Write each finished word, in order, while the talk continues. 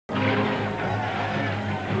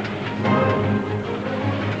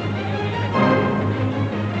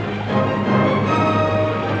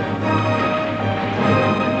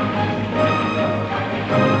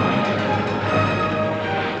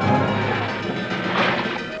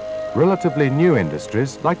Relatively new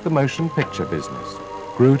industries, like the motion picture business,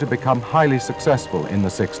 grew to become highly successful in the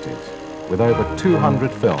 60s, with over 200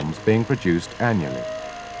 films being produced annually.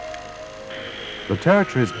 The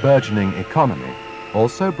territory's burgeoning economy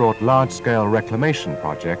also brought large-scale reclamation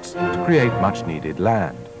projects to create much-needed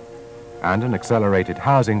land, and an accelerated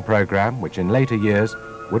housing program which in later years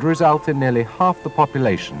would result in nearly half the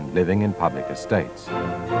population living in public estates.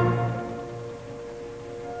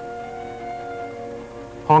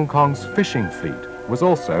 Hong Kong's fishing fleet was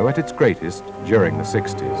also at its greatest during the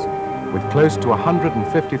 60s, with close to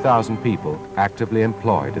 150,000 people actively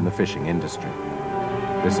employed in the fishing industry.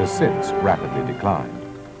 This has since rapidly declined.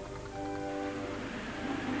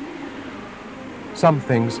 Some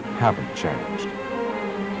things haven't changed.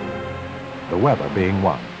 The weather being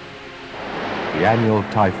one. The annual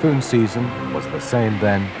typhoon season was the same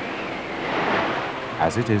then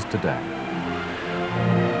as it is today.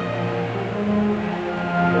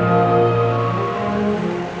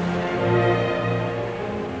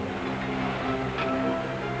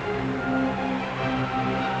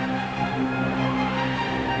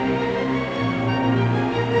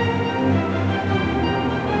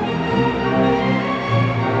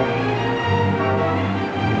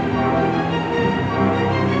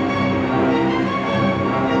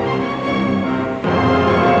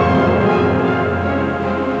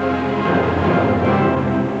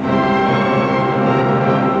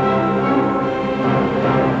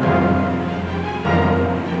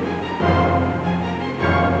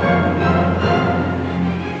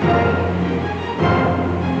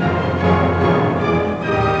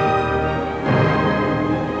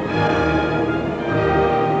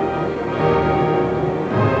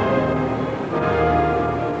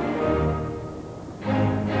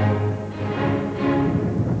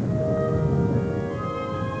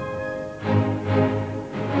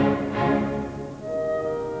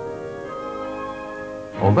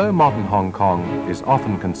 Although modern Hong Kong is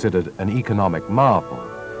often considered an economic marvel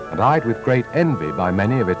and eyed with great envy by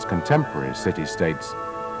many of its contemporary city-states,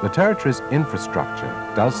 the territory's infrastructure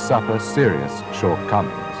does suffer serious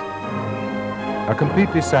shortcomings. A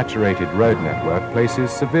completely saturated road network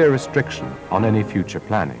places severe restriction on any future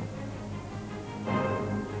planning.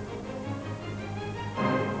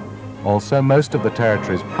 Also, most of the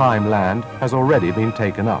territory's prime land has already been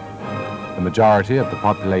taken up, the majority of the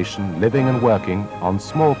population living and working on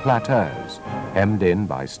small plateaus, hemmed in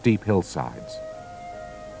by steep hillsides.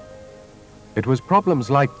 It was problems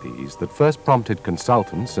like these that first prompted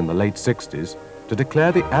consultants in the late 60s to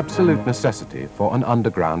declare the absolute necessity for an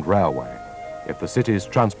underground railway, if the city's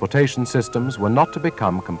transportation systems were not to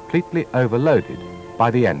become completely overloaded by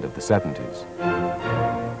the end of the 70s.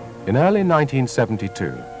 In early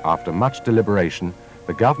 1972, after much deliberation,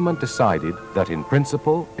 the government decided that in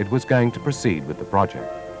principle it was going to proceed with the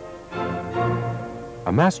project.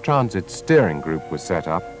 A mass transit steering group was set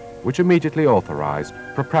up, which immediately authorized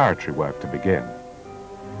preparatory work to begin.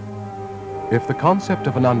 If the concept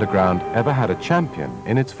of an underground ever had a champion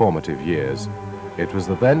in its formative years, it was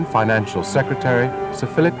the then Financial Secretary, Sir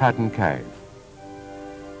Philip Hatton Cave.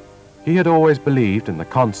 He had always believed in the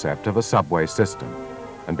concept of a subway system,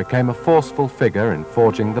 and became a forceful figure in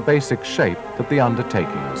forging the basic shape that the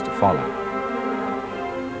undertaking was to follow.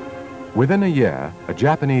 Within a year, a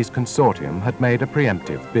Japanese consortium had made a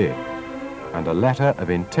preemptive bid, and a letter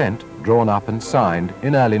of intent drawn up and signed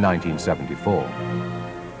in early 1974.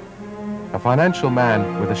 A financial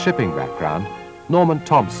man with a shipping background, Norman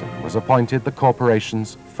Thompson was appointed the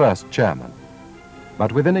corporation's first chairman.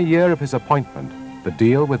 But within a year of his appointment, the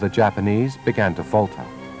deal with the Japanese began to falter.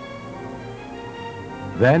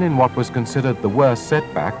 Then, in what was considered the worst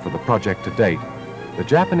setback for the project to date, the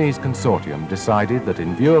Japanese consortium decided that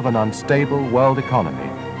in view of an unstable world economy,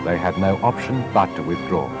 they had no option but to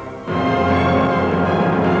withdraw.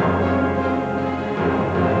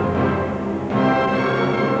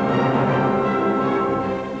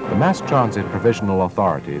 The Mass Transit Provisional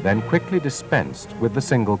Authority then quickly dispensed with the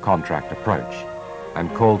single contract approach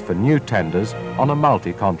and called for new tenders on a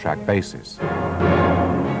multi-contract basis.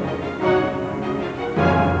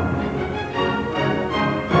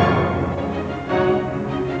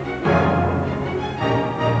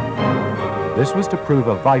 This was to prove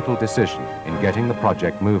a vital decision in getting the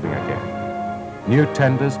project moving again. New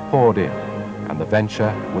tenders poured in, and the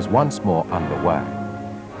venture was once more underway.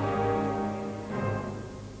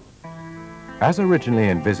 As originally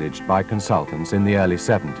envisaged by consultants in the early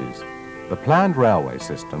 70s, the planned railway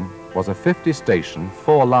system was a 50-station,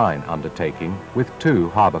 4-line undertaking with 2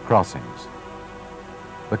 harbour crossings.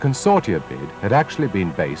 The consortia bid had actually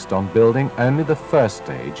been based on building only the first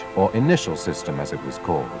stage, or initial system as it was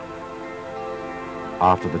called.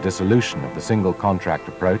 After the dissolution of the single contract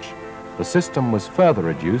approach, the system was further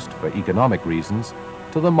reduced for economic reasons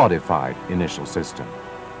to the modified initial system.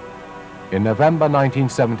 In November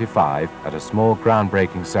 1975, at a small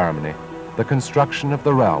groundbreaking ceremony, the construction of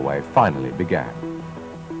the railway finally began.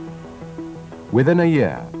 Within a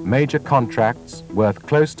year, major contracts worth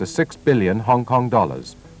close to 6 billion Hong Kong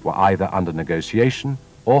dollars were either under negotiation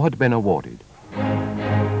or had been awarded.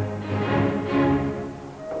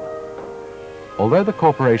 Although the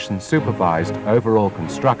corporation supervised overall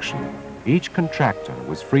construction, each contractor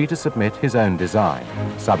was free to submit his own design,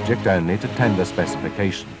 subject only to tender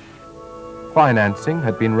specification. Financing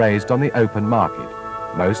had been raised on the open market,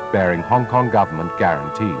 most bearing Hong Kong government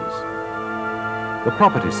guarantees. The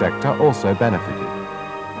property sector also benefited.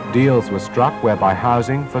 Deals were struck whereby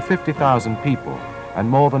housing for 50,000 people and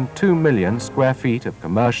more than 2 million square feet of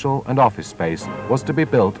commercial and office space was to be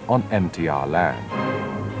built on MTR land.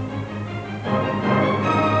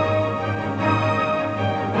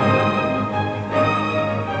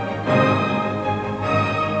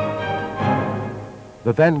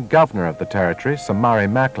 The then governor of the territory, Sir Murray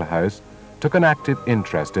MacLehose, took an active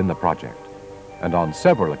interest in the project, and on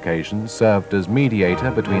several occasions served as mediator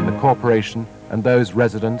between the corporation and those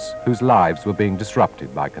residents whose lives were being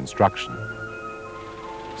disrupted by construction.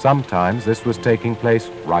 Sometimes this was taking place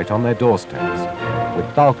right on their doorsteps,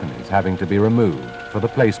 with balconies having to be removed for the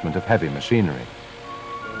placement of heavy machinery.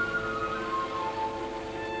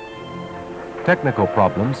 Technical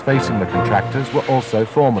problems facing the contractors were also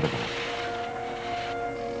formidable.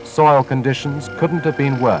 Soil conditions couldn't have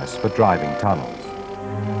been worse for driving tunnels.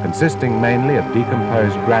 Consisting mainly of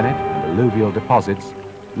decomposed granite and alluvial deposits,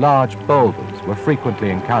 large boulders were frequently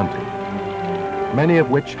encountered, many of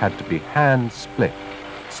which had to be hand-split,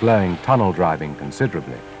 slowing tunnel driving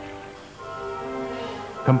considerably.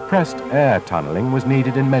 Compressed air tunneling was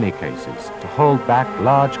needed in many cases to hold back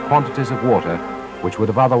large quantities of water which would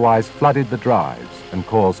have otherwise flooded the drives and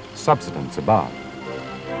caused subsidence above.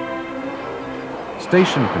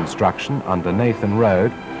 Station construction under Nathan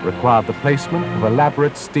Road required the placement of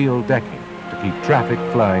elaborate steel decking to keep traffic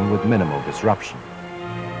flowing with minimal disruption.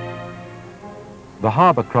 The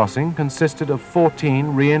harbour crossing consisted of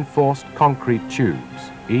 14 reinforced concrete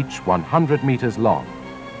tubes, each 100 metres long.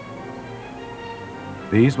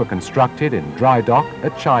 These were constructed in dry dock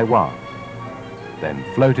at Chai Wan, then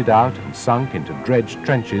floated out and sunk into dredged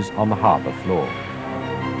trenches on the harbour floor.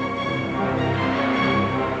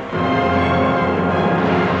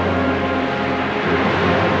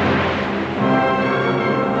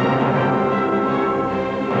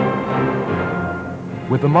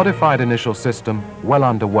 With the modified initial system well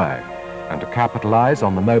underway, and to capitalize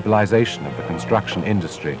on the mobilization of the construction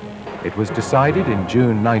industry, it was decided in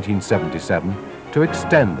June 1977 to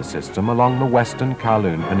extend the system along the western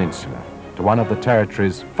Kowloon Peninsula to one of the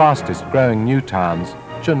territory's fastest growing new towns,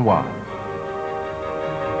 Tsuen Wan.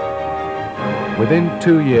 Within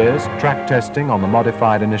 2 years, track testing on the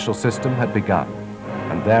modified initial system had begun,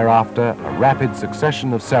 and thereafter a rapid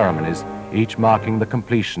succession of ceremonies, each marking the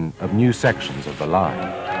completion of new sections of the line.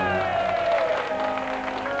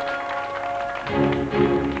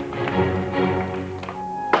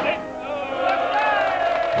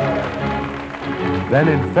 Then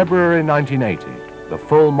in February 1980, the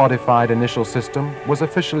full modified initial system was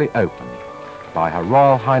officially opened by Her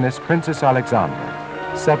Royal Highness Princess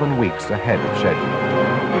Alexandra 7 weeks ahead of schedule.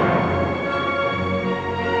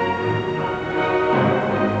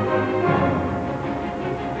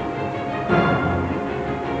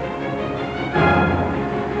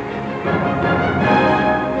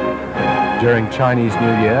 During Chinese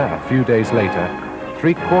New Year, a few days later,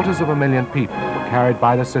 750,000 people were carried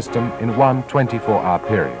by the system in one 24-hour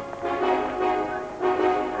period.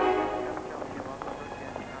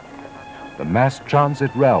 The mass transit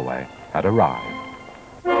railway had arrived.